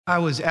I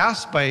was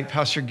asked by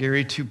Pastor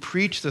Gary to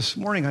preach this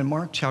morning on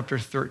Mark chapter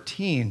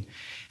 13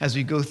 as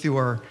we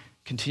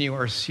continue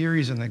our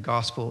series in the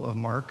Gospel of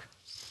Mark.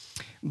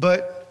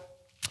 But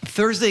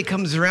Thursday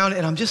comes around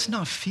and I'm just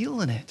not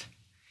feeling it.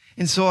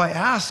 And so I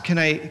asked, can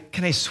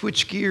I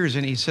switch gears?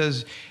 And he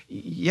says,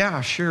 yeah,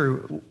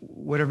 sure,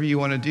 whatever you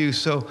want to do.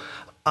 So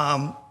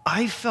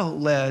I felt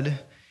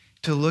led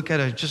to look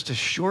at just a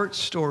short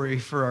story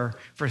for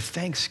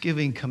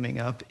Thanksgiving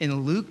coming up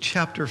in Luke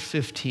chapter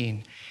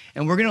 15.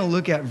 And we're going to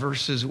look at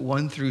verses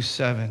 1 through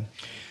 7.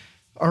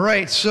 All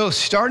right, so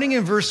starting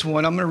in verse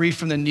 1, I'm going to read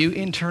from the New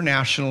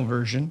International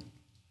Version.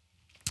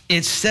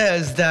 It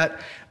says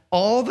that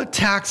all the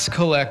tax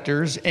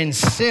collectors and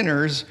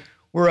sinners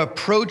were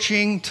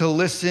approaching to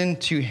listen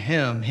to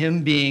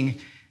him being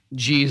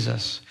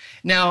Jesus.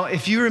 Now,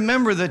 if you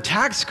remember, the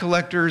tax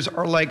collectors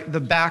are like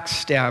the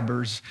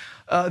backstabbers.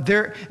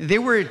 They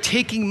were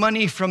taking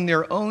money from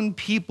their own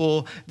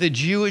people, the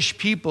Jewish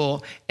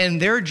people, and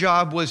their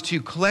job was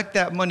to collect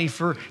that money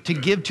to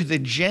give to the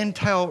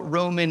Gentile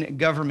Roman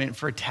government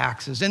for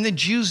taxes. And the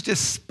Jews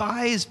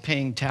despised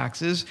paying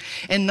taxes.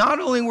 And not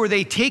only were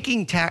they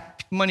taking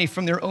money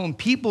from their own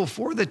people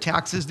for the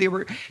taxes, they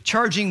were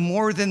charging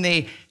more than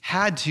they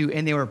had to,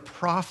 and they were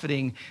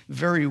profiting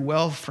very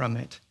well from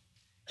it.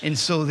 And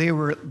so they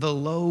were the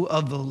low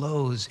of the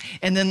lows.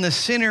 And then the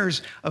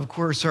sinners, of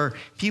course, are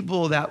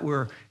people that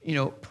were,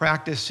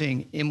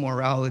 practicing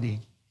immorality.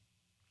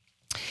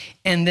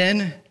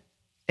 And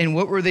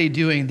what were they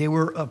doing? They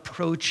were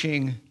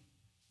approaching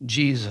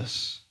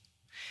Jesus.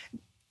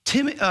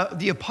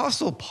 The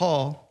Apostle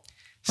Paul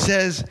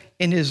says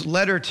in his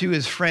letter to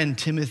his friend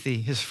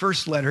Timothy, his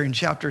first letter in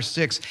chapter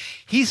 6,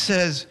 he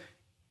says,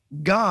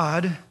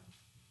 God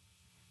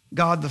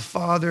the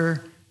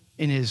Father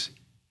in his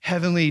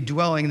heavenly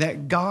dwelling,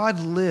 that God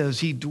lives,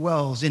 he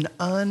dwells in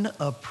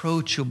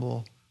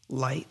unapproachable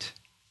light.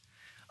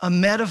 A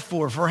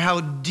metaphor for how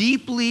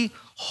deeply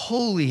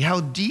holy, how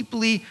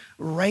deeply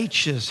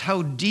righteous,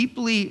 how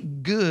deeply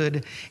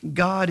good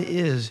God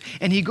is.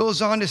 And he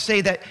goes on to say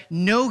that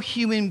no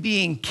human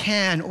being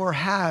can or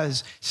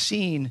has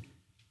seen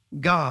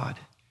God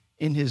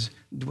in his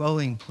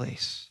dwelling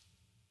place.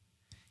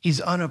 He's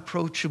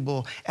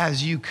unapproachable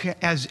as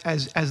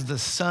the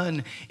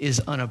sun is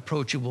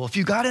unapproachable. If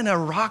you got in a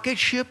rocket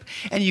ship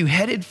and you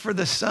headed for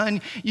the sun,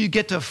 you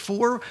get to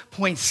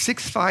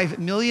 4.65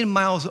 million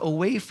miles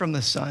away from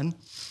the sun,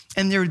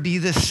 and there would be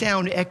this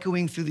sound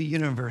echoing through the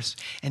universe,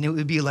 and it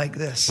would be like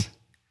this.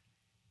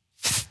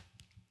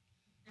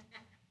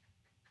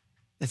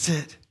 That's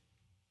it.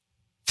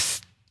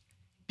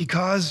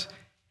 Because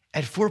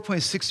at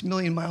 4.6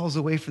 million miles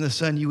away from the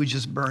sun, you would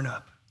just burn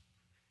up.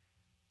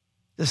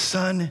 The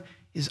sun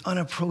is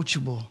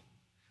unapproachable,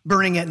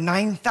 burning at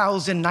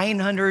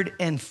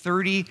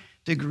 9,930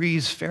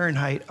 degrees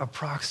Fahrenheit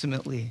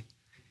approximately,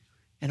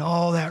 and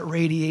all that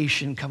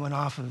radiation coming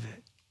off of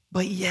it.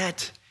 But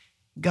yet,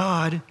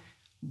 God,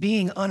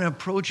 being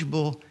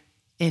unapproachable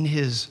in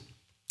his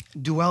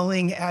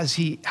dwelling how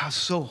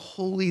so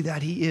holy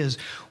that he is,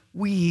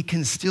 we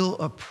can still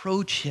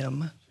approach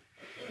him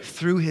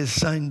through his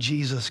son,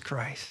 Jesus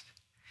Christ.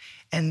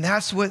 And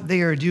that's what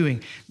they are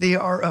doing. They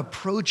are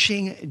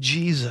approaching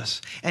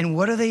Jesus. And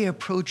what are they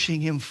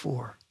approaching him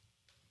for?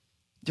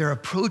 They're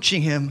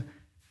approaching him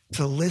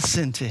to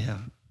listen to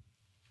him.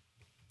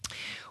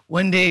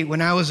 One day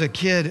when I was a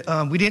kid,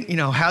 we didn't,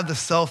 have the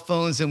cell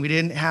phones, and we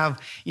didn't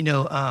have,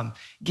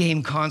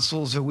 game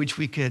consoles or which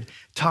we could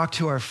talk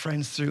to our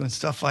friends through and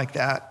stuff like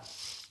that.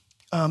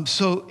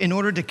 So in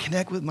order to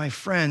connect with my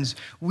friends,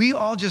 we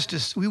would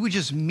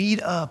just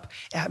meet up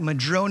at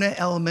Madrona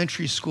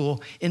Elementary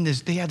School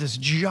they had this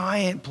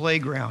giant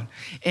playground.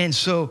 And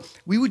so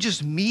we would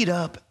just meet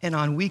up, and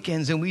on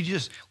weekends, and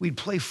we'd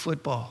play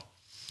football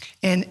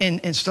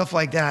and stuff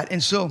like that.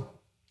 And so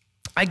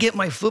I get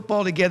my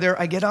football together,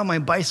 I get on my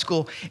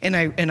bicycle, and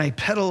I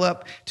pedal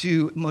up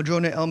to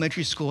Madrona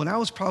Elementary School. And I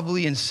was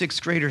probably in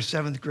 6th grade or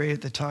 7th grade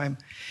at the time.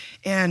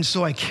 And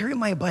so I carry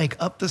my bike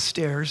up the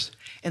stairs,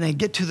 and I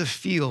get to the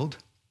field.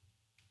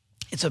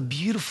 It's a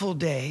beautiful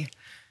day,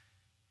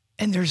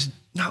 and there's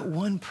not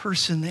one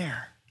person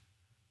there.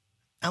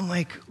 I'm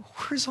like,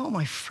 where's all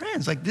my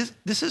friends? Like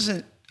this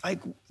isn't like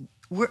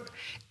where,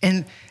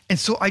 and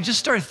so I just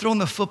started throwing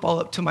the football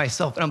up to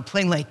myself, and I'm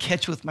playing like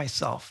catch with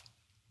myself.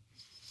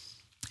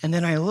 And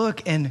then I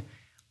look, and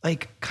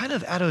like kind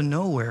of out of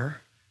nowhere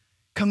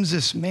comes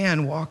this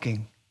man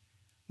walking,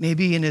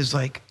 maybe in his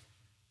like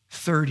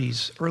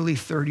 30s, early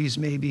 30s,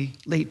 maybe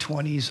late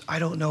 20s, I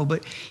don't know.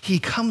 But he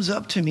comes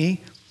up to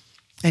me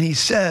and he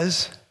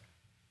says,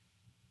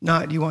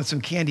 do you want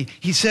some candy?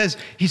 He says,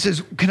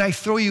 can I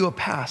throw you a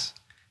pass?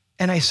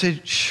 And I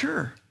said,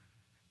 sure.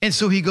 And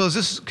so he goes,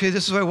 this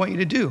is what I want you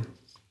to do.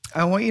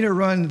 I want you to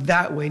run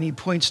that way. And he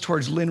points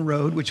towards Lynn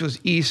Road, which was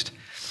east.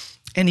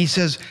 And he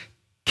says,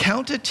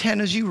 count to 10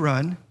 as you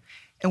run.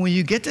 And when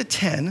you get to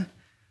 10,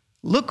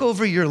 look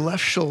over your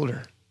left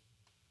shoulder.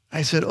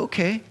 I said,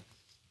 okay.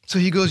 So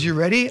he goes, you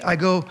ready? I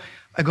go,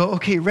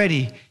 okay,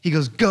 ready. He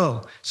goes,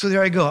 go. So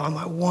there I go. I'm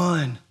like,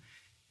 1,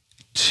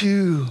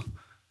 2,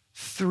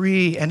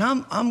 3, and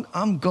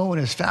I'm going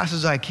as fast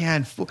as I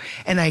can.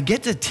 And I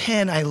get to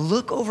 10, I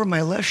look over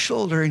my left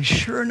shoulder, and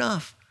sure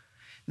enough,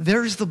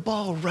 there's the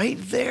ball right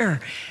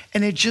there.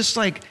 And it just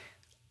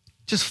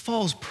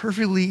falls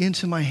perfectly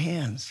into my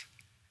hands.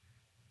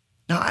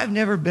 Now, I've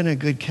never been a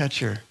good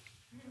catcher.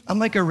 I'm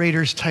like a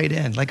Raiders tight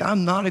end. Like,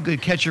 I'm not a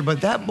good catcher,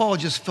 but that ball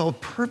just fell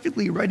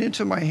perfectly right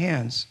into my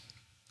hands.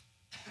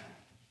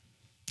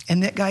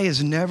 And that guy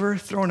has never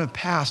thrown a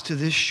pass to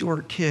this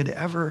short kid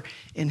ever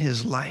in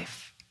his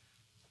life.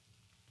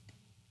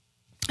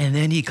 And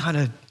then he kind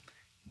of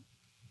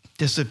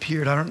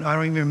disappeared. I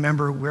don't even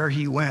remember where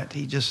he went.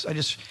 He just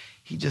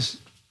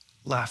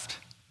left.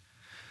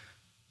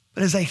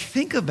 But as I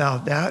think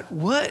about that,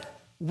 what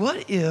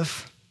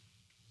if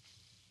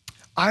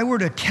I were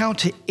to count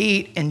to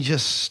 8 and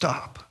just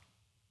stop?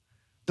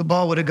 The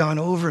ball would have gone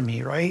over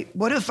me, right?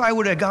 What if I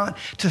would have gone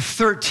to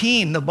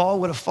 13? The ball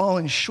would have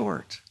fallen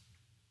short.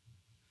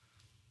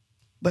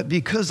 But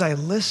because I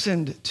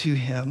listened to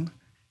him,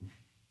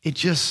 it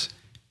just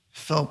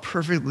fell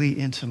perfectly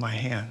into my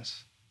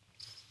hands.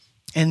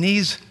 And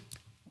these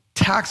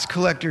tax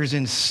collectors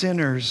and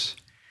sinners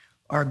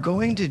are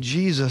going to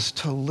Jesus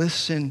to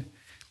listen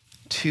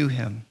to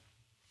him.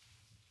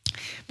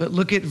 But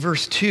look at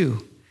verse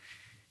 2.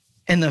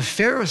 And the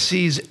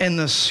Pharisees and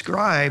the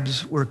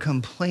scribes were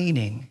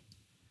complaining.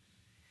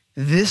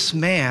 This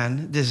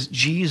man, this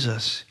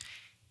Jesus,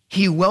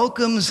 he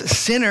welcomes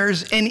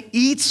sinners and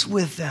eats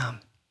with them.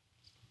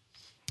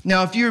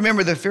 Now, if you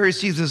remember the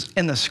Pharisees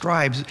and the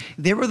scribes,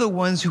 they were the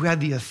ones who had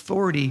the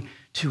authority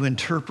to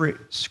interpret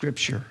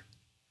Scripture.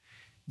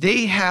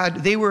 They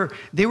were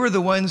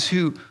the ones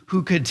who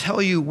could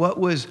tell you what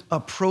was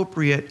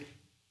appropriate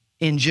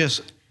in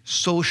just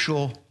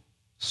social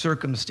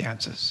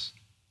circumstances.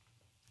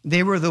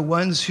 They were the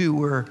ones who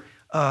were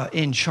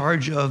in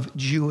charge of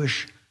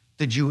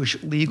the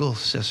Jewish legal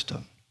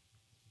system.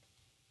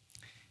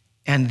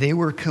 And they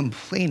were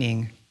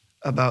complaining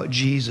about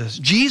Jesus.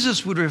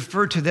 Jesus would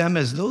refer to them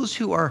as those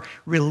who are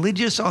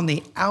religious on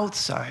the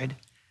outside,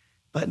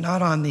 but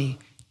not on the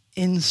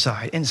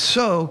inside. And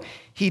so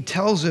he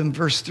tells them,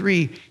 verse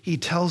 3, he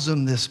tells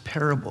them this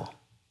parable.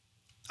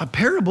 A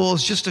parable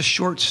is just a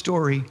short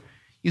story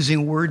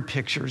using word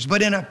pictures.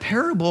 But in a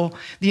parable,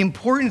 the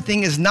important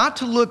thing is not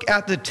to look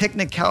at the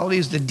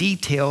technicalities, the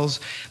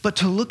details, but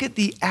to look at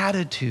the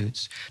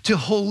attitudes, to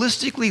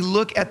holistically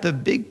look at the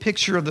big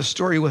picture of the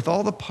story with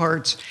all the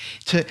parts,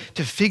 to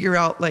figure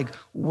out like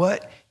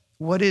what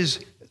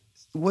is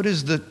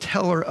the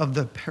teller of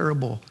the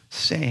parable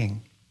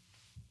saying.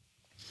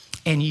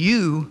 And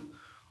you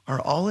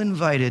are all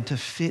invited to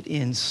fit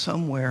in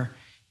somewhere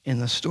in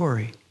the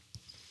story.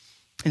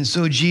 And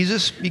so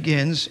Jesus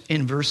begins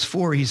in verse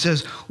 4. He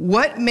says,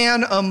 what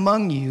man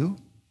among you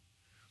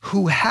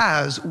who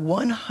has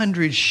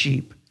 100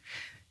 sheep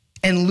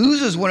and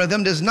loses one of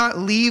them does not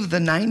leave the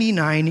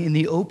 99 in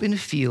the open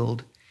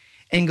field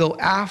and go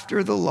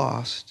after the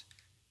lost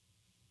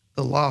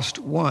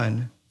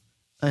one,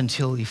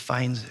 until he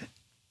finds it?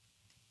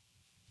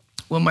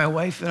 When my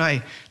wife and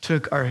I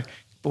took our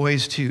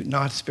boys to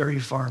Knott's Berry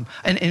Farm,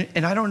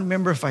 and I don't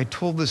remember if I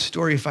told this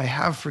story. If I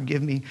have,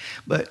 forgive me,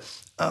 but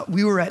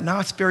we were at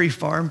Knott's Berry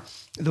Farm.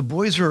 The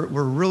boys were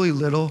really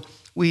little.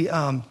 We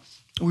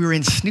were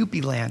in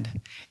Snoopy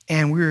Land,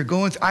 and we were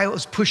going. I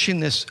was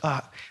pushing this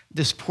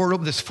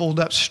portable, this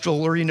fold-up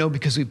stroller,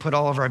 because we put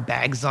all of our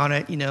bags on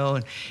it,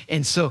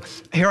 and so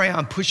here I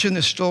am pushing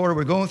the stroller.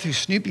 We're going through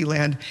Snoopy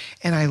Land,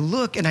 and I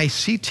look and I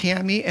see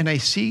Tammy and I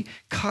see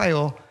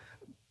Kyle,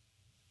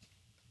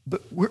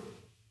 but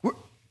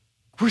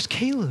where's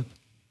Caleb?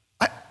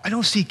 I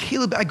don't see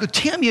Caleb. I go,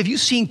 Tammy, have you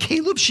seen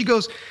Caleb? She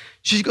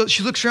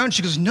looks around,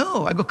 she goes,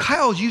 no. I go,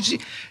 Kyle, you see?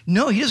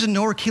 No, he doesn't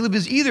know where Caleb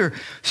is either.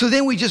 So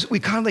then we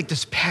kind of like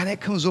this panic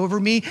comes over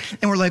me,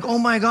 and we're like, oh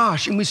my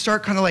gosh. And we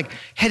start kind of like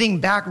heading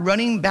back,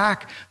 running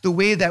back the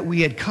way that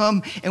we had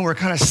come, and we're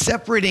kind of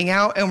separating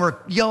out, and we're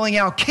yelling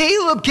out,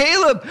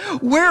 Caleb,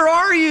 where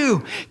are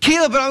you?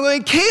 Caleb, and I'm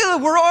going,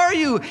 Caleb, where are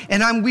you?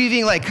 And I'm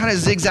weaving like kind of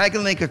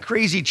zigzagging like a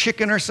crazy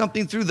chicken or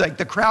something through like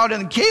the crowd,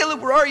 and Caleb,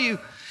 where are you?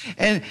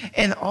 And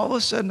all of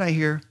a sudden I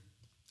hear,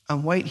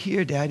 I'm right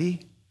here, Daddy.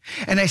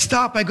 And I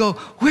stop, I go,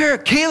 where?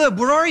 Caleb,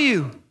 where are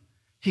you?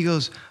 He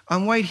goes,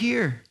 I'm right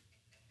here.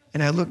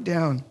 And I look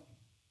down.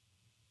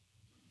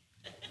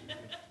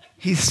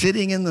 He's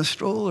sitting in the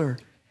stroller.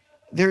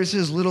 There's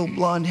his little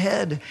blonde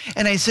head.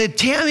 And I said,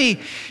 Tammy,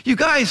 you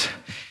guys,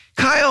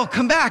 Kyle,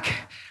 come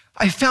back.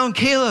 I found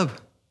Caleb.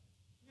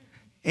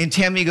 And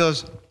Tammy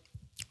goes,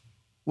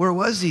 where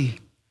was he?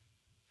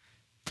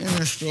 In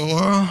the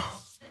stroller.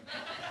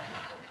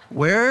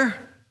 Where?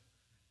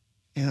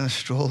 In a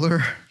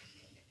stroller.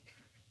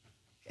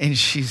 And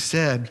she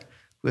said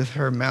with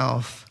her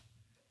mouth,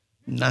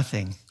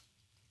 nothing.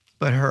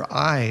 But her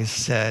eyes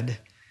said,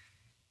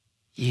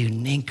 you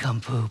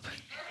nincompoop.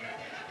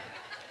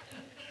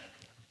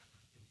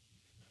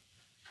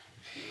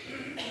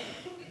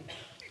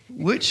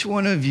 Which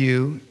one of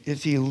you,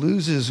 if he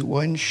loses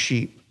one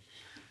sheep,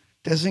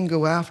 doesn't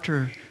go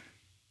after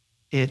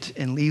it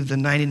and leave the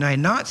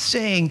 99. Not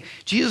saying,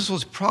 Jesus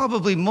was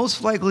probably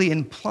most likely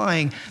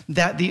implying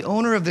that the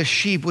owner of the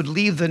sheep would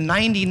leave the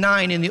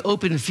 99 in the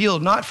open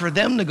field, not for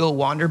them to go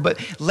wander,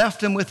 but left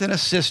them with an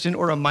assistant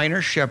or a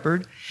minor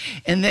shepherd.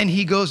 And then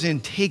he goes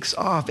and takes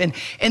off.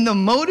 And the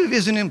motive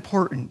isn't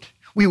important.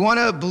 We want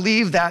to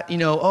believe that,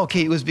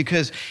 okay, it was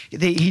because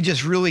he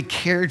just really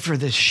cared for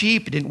the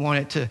sheep, didn't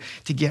want it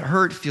to get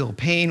hurt, feel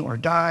pain, or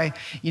die.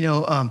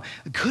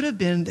 It could have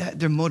been that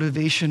their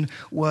motivation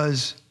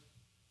was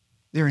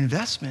their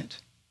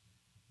investment.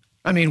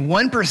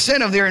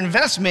 1% of their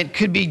investment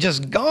could be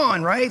just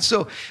gone, right?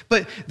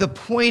 But the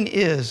point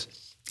is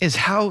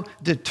how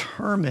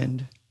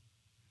determined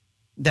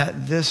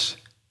that this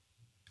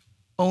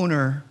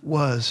owner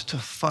was to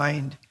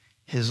find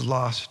his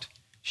lost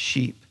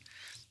sheep.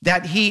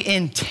 That he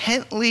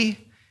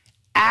intently,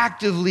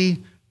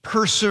 actively,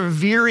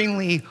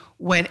 perseveringly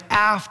went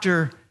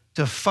after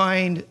to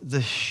find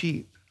the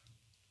sheep.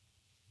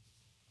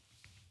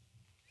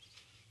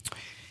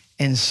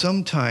 And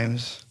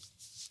sometimes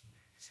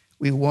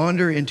we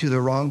wander into the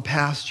wrong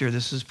pasture.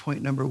 This is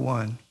point number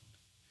 1.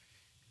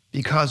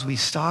 Because we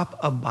stop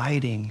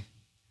abiding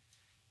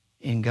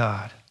in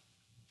God.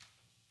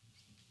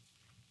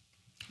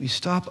 We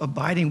stop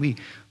abiding.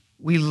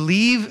 We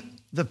leave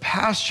the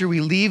pasture, we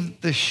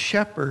leave the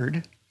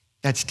shepherd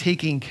that's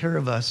taking care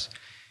of us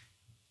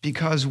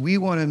because we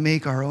want to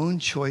make our own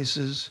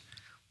choices.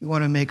 We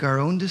want to make our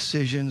own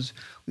decisions.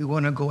 We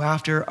want to go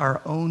after our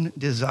own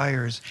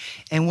desires.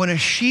 And when a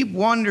sheep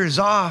wanders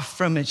off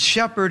from its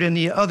shepherd and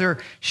the other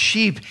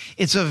sheep,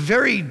 it's a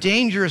very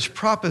dangerous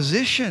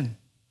proposition.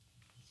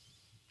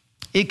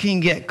 It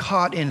can get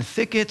caught in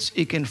thickets.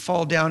 It can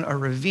fall down a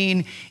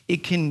ravine.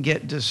 It can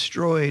get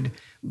destroyed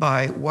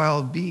by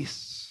wild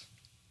beasts.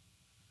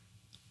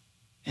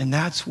 And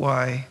that's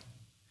why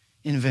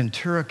in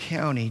Ventura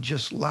County,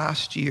 just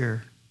last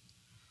year,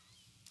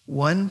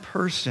 one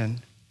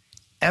person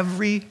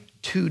every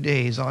 2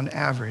 days on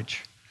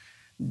average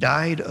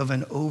died of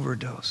an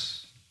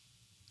overdose.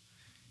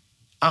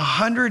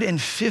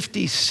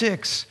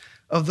 156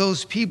 of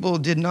those people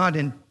did not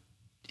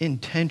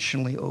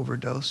intentionally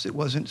overdose. It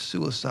wasn't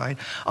suicide.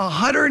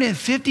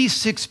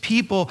 156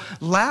 people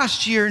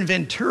last year in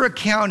Ventura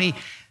County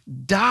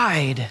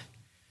died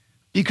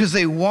because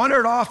they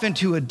wandered off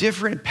into a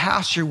different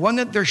pasture, one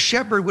that their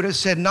shepherd would have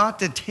said not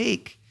to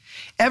take.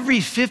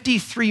 Every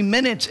 53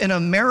 minutes in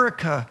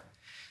America,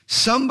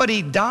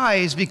 somebody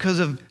dies because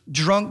of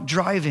drunk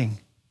driving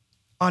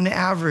on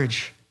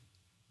average.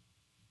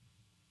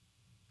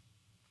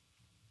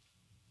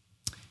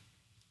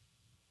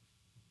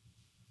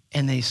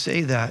 And they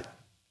say that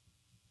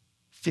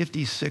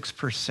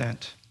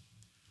 56%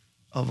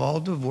 of all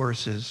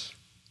divorces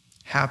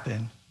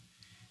happen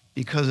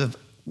because of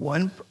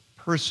one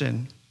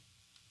person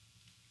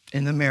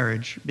in the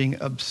marriage being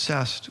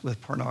obsessed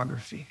with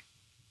pornography.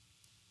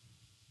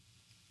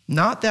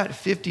 Not that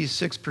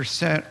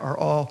 56% are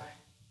all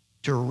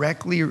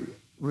directly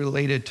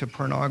related to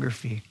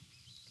pornography,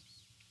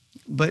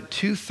 but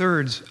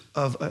 2/3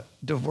 of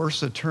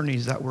divorce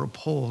attorneys that were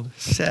polled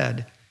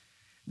said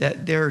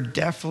that there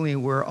definitely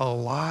were a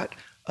lot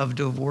of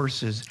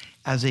divorces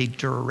as a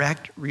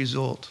direct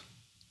result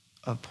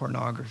of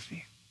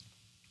pornography.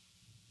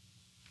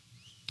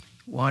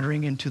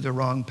 Wandering into the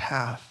wrong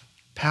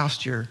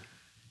pasture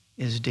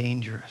is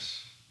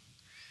dangerous.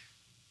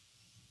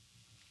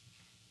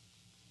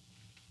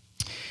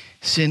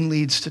 Sin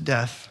leads to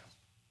death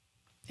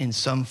in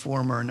some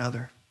form or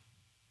another.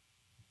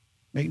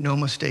 Make no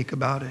mistake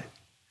about it.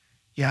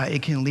 Yeah,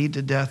 it can lead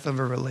to death of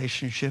a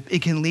relationship.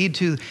 It can lead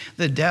to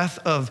the death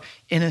of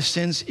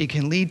innocence. It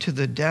can lead to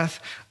the death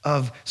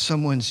of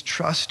someone's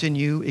trust in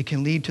you. It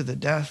can lead to the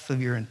death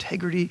of your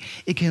integrity.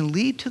 It can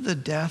lead to the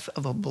death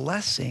of a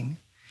blessing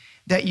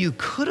that you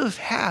could have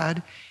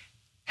had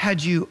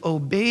you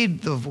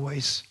obeyed the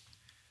voice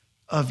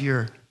of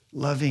your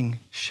loving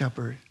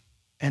shepherd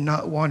and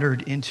not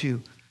wandered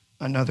into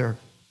another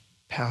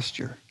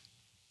pasture.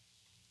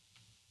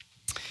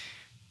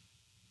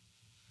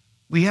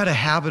 We had a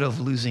habit of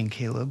losing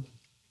Caleb.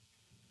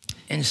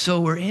 And so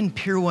we're in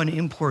Pier 1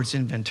 Imports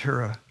in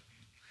Ventura.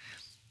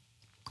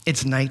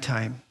 It's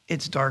nighttime.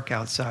 It's dark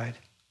outside.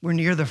 We're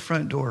near the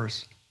front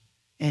doors.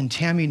 And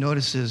Tammy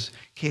notices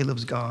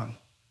Caleb's gone.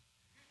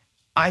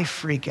 I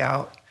freak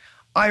out.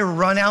 I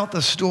run out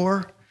the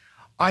store.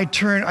 I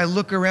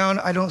look around.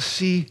 I don't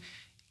see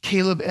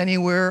Caleb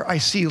anywhere. I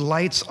see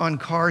lights on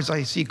cars.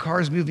 I see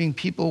cars moving,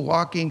 people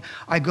walking.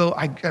 I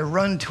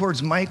run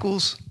towards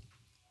Michael's.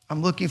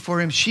 I'm looking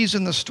for him. She's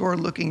in the store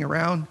looking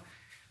around.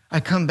 I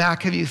come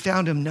back. Have you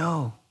found him?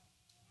 No.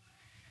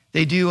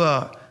 They do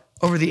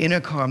over the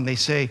intercom. They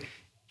say,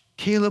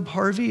 Caleb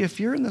Harvey, if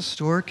you're in the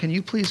store, can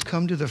you please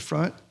come to the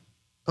front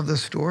of the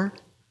store?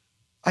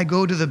 I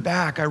go to the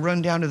back. I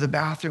run down to the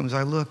bathrooms.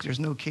 I look. There's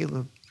no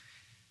Caleb.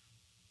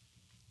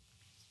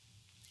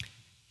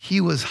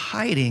 He was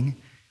hiding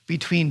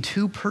between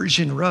 2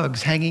 Persian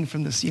rugs hanging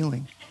from the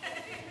ceiling.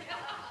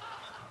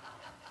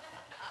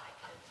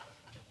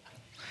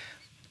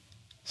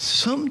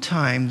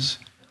 Sometimes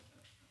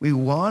we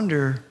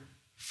wander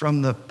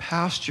from the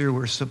pasture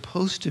we're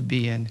supposed to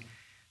be in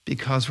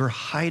because we're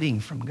hiding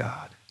from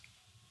God.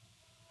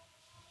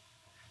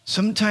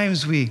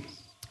 Sometimes we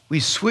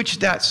switch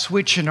that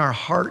switch in our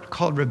heart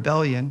called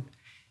rebellion,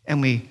 and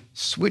we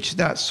switch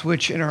that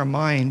switch in our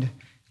mind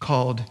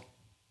called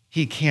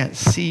he can't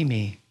see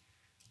me.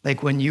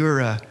 Like when you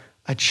were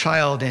a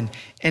child, and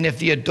if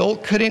the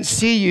adult couldn't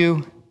see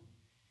you,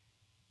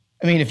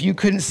 if you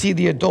couldn't see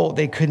the adult,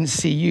 they couldn't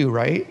see you,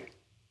 right?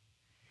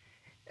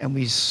 And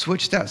we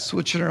switch that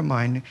switch in our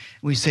mind, and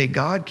we say,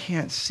 God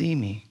can't see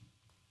me.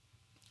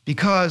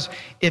 Because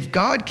if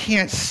God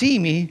can't see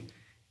me,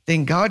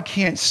 then God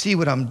can't see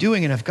what I'm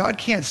doing. And if God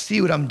can't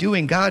see what I'm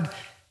doing, God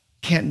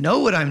can't know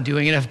what I'm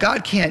doing. And if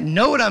God can't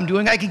know what I'm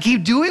doing, I can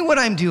keep doing what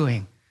I'm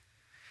doing.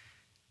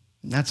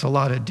 And that's a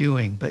lot of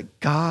doing. But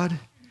God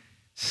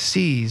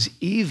sees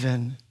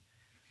even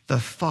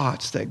the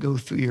thoughts that go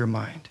through your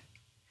mind.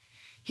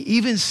 He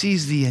even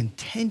sees the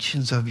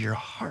intentions of your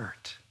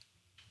heart.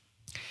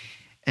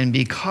 And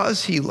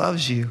because he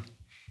loves you,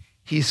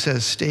 he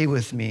says, stay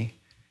with me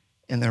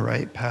in the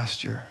right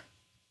pasture.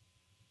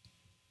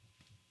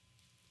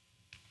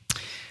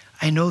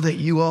 I know that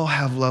you all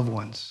have loved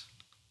ones,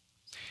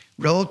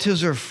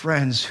 relatives or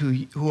friends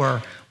who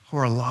are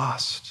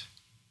lost.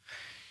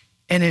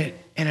 And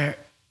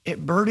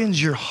it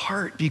burdens your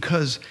heart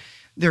because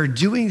they're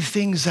doing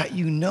things that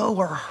you know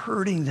are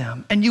hurting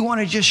them. And you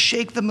want to just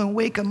shake them and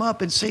wake them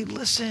up and say,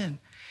 listen.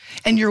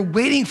 And you're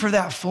waiting for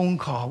that phone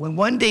call when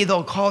one day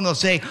they'll call and they'll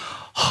say,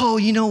 oh,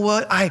 you know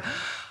what?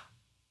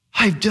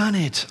 I've done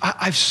it.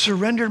 I've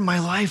surrendered my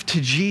life to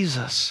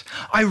Jesus.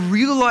 I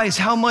realize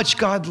how much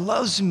God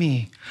loves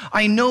me.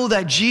 I know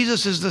that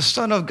Jesus is the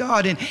Son of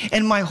God,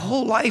 and my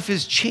whole life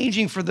is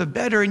changing for the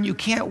better, and you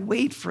can't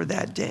wait for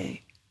that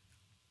day.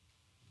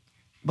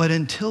 But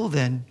until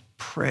then,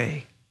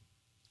 pray.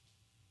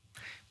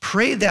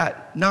 Pray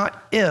that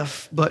not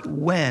if, but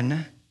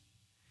when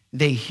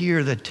they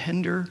hear the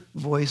tender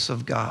voice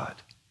of God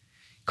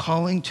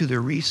calling to the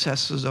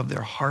recesses of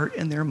their heart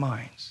and their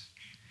minds,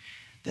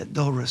 that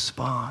they'll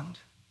respond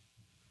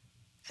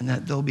and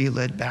that they'll be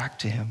led back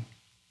to him.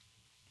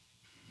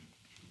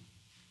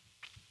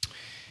 I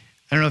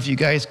don't know if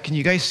can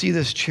you guys see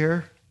this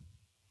chair?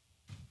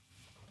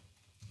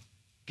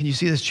 Can you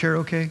see this chair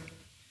okay?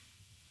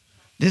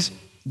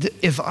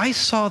 If I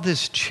saw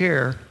this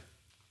chair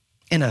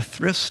in a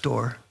thrift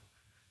store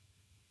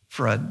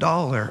for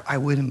 $1, I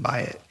wouldn't buy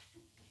it.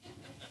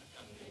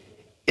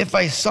 If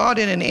I saw it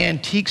in an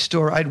antique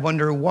store, I'd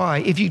wonder why.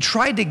 If you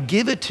tried to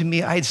give it to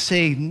me, I'd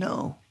say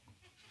no.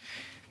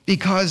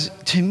 Because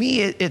to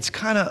me, it's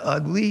kind of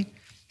ugly.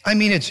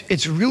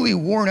 It's really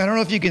worn. I don't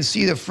know if you can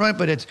see the front,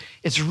 but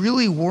it's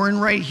really worn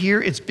right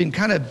here. It's been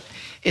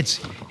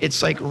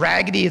it's like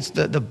raggedy. It's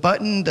the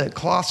button, the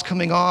cloth's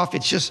coming off.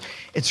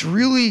 It's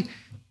really,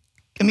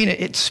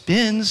 it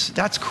spins.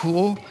 That's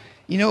cool,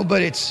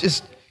 but it's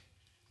just,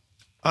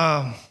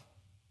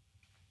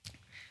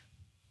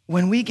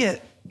 when we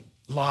get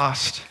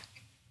lost,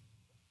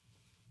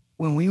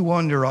 when we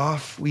wander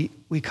off, we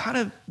kind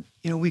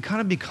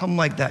of become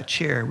like that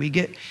chair.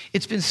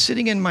 It's been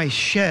sitting in my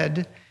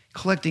shed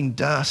collecting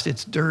dust.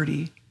 It's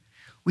dirty.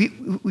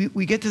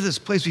 We get to this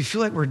place, we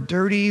feel like we're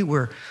dirty,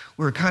 we're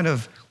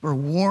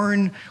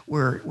worn,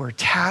 we're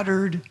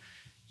tattered,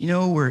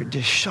 we're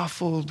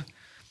disshuffled.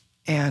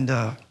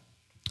 But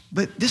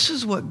this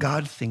is what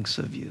God thinks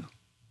of you.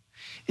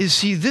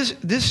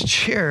 This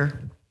chair,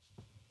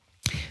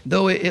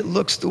 though it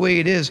looks the way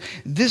it is,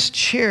 this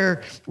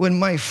chair, when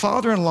my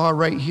father-in-law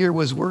right here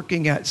was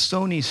working at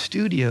Sony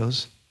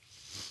Studios,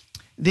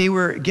 they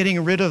were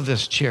getting rid of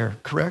this chair,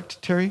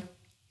 correct, Terry?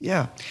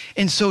 Yeah.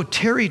 And so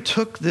Terry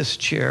took this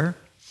chair,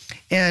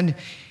 and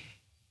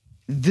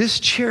this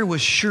chair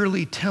was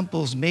Shirley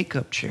Temple's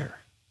makeup chair.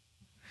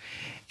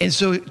 And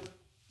so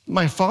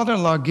my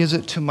father-in-law gives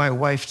it to my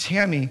wife,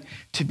 Tammy,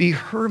 to be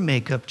her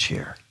makeup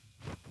chair.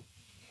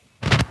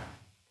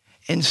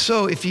 And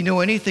so if you know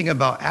anything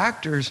about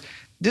actors,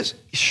 this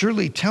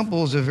Shirley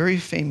Temple is a very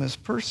famous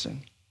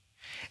person.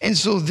 And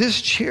so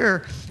this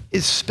chair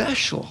is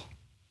special.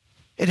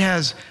 It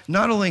has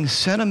not only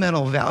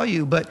sentimental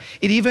value, but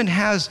it even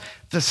has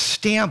the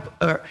stamp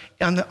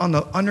on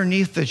the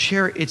underneath the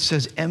chair. It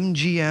says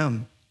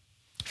MGM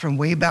from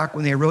way back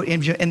when they wrote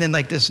MGM, and then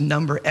like this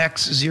number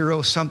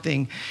X0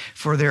 something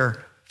for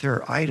their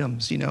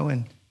items,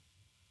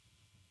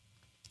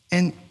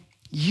 and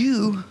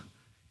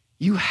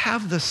you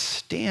have the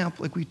stamp,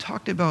 like we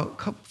talked about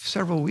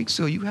several weeks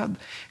ago. You have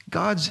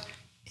God's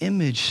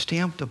image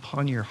stamped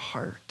upon your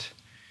heart.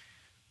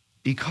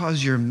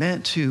 Because you're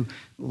meant to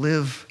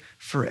live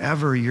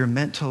forever. You're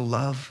meant to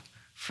love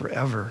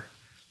forever.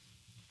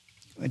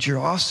 But you're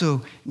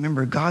also,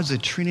 remember, God's a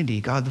Trinity.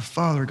 God the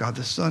Father, God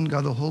the Son,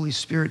 God the Holy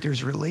Spirit.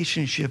 There's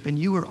relationship. And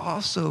you were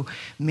also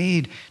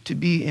made to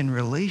be in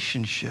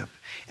relationship.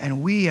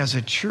 And we as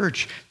a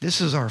church,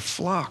 this is our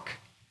flock.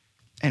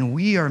 And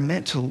we are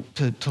meant to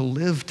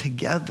live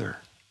together.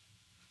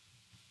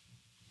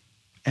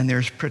 And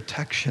there's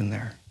protection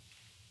there.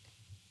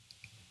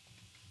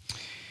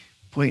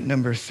 Point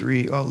number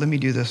 3. Oh, let me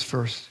do this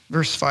first.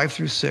 Verse 5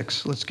 through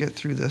 6. Let's get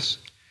through this.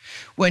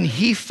 When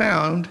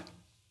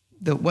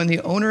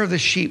the owner of the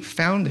sheep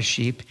found the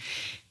sheep,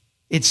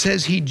 it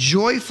says he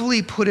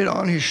joyfully put it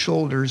on his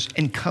shoulders,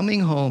 and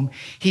coming home,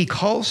 he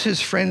calls his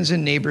friends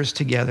and neighbors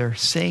together,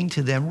 saying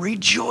to them,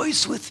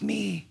 "Rejoice with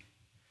me.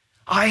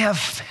 I have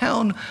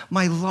found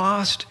my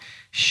lost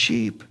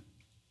sheep."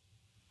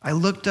 I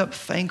looked up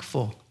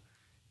thankful.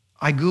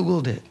 I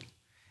Googled it.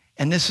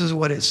 And this is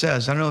what it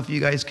says. I don't know if you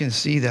guys can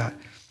see that,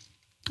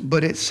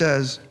 but it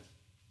says,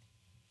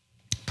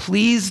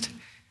 pleased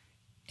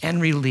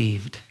and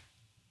relieved.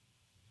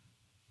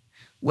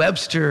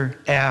 Webster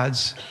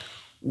adds,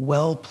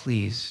 well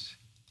pleased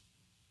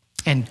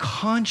and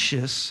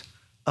conscious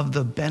of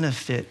the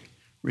benefit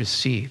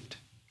received.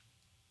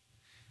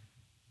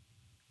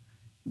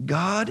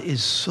 God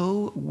is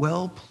so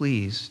well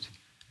pleased,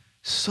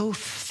 so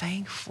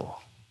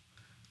thankful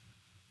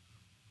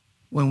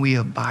when we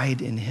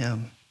abide in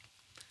him,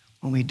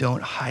 when we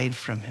don't hide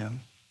from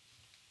him.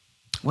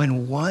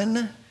 When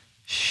one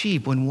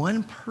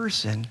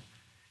person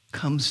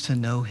comes to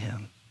know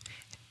him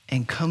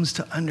and comes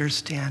to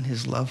understand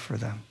his love for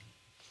them.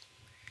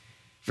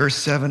 Verse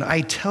 7,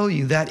 I tell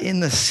you that in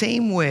the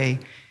same way,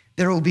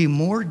 there will be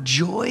more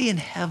joy in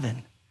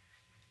heaven,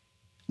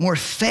 more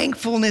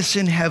thankfulness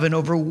in heaven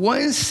over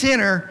one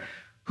sinner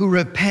who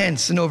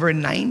repents and over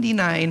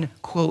 99,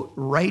 quote,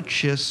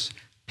 righteous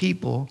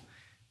people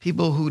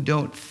who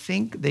don't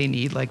think they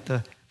need, like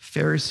the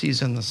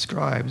Pharisees and the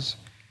scribes,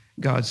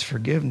 God's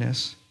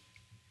forgiveness,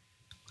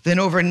 than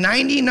over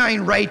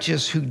 99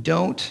 righteous who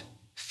don't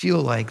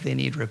feel like they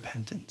need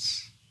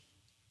repentance.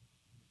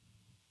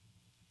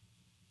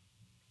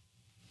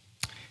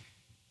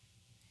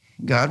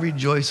 God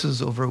rejoices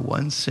over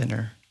one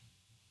sinner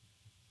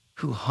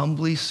who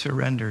humbly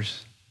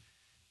surrenders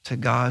to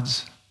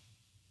God's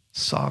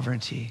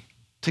sovereignty,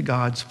 to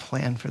God's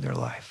plan for their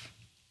life.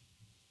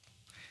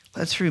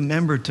 Let's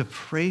remember to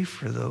pray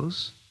for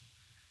those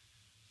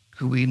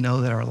who we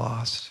know that are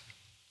lost.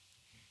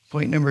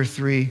 Point number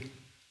 3,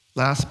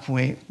 last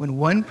point. When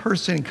one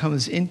person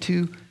comes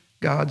into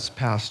God's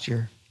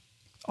pasture,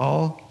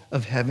 all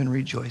of heaven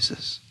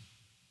rejoices.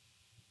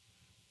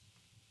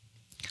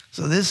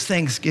 So this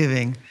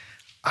Thanksgiving,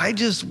 I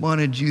just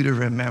wanted you to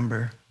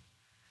remember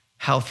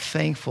how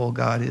thankful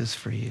God is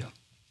for you.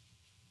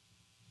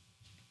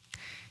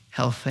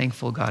 How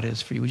thankful God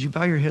is for you. Would you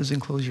bow your heads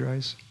and close your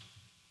eyes?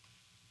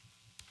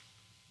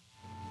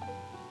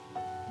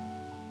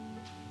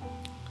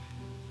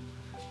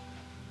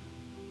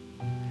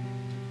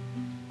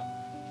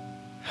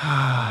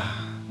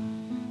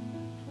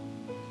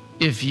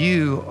 If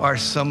you are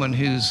someone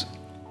who's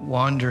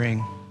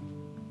wandering,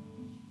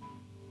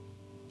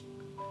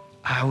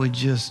 I would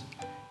just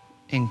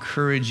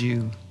encourage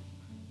you,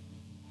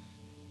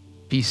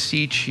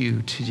 beseech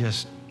you to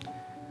just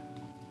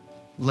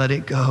let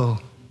it go.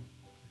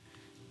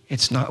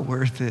 It's not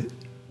worth it.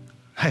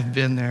 I've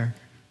been there.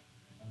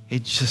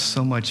 It's just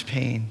so much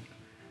pain.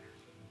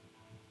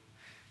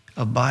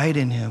 Abide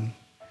in him.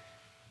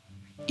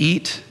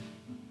 Eat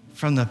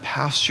from the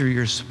pasture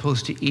you're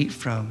supposed to eat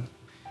from.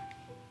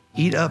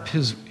 Eat up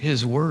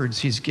his words.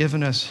 He's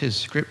given us his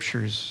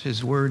scriptures,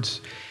 his words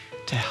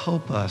to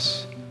help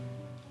us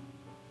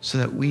so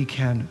that we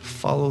can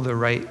follow the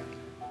right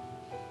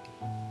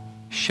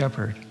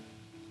shepherd.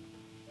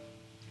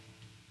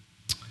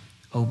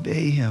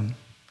 Obey him,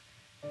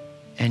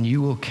 and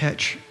you will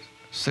catch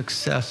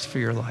success for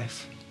your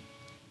life.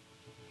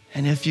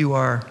 And if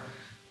you've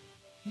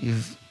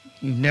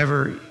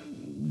never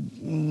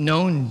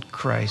known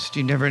Christ,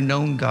 you've never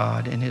known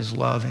God and his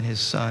love and his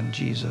son,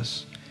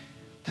 Jesus,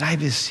 then I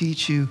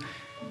beseech you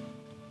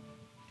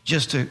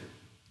just to,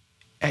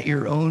 at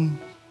your own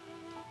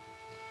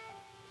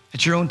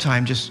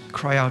time, just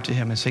cry out to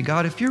him and say,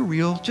 God, if you're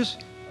real,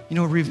 just,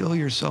 reveal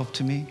yourself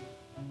to me,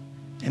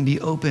 and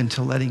be open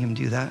to letting him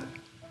do that.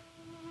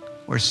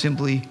 Or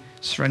simply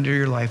surrender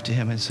your life to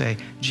him and say,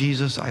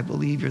 Jesus, I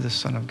believe you're the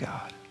Son of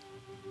God.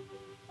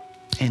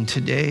 And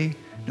today,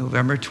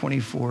 November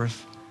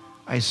 24th,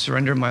 I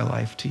surrender my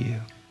life to you.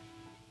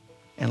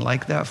 And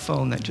like that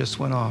phone that just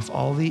went off,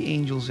 all the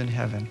angels in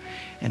heaven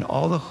and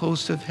all the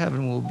hosts of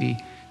heaven will be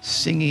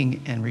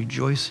singing and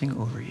rejoicing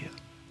over you.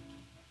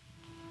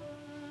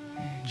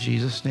 In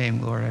Jesus'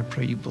 name, Lord, I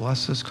pray you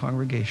bless this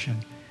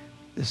congregation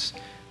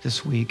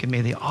this week, and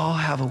may they all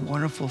have a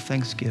wonderful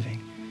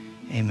Thanksgiving.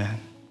 Amen.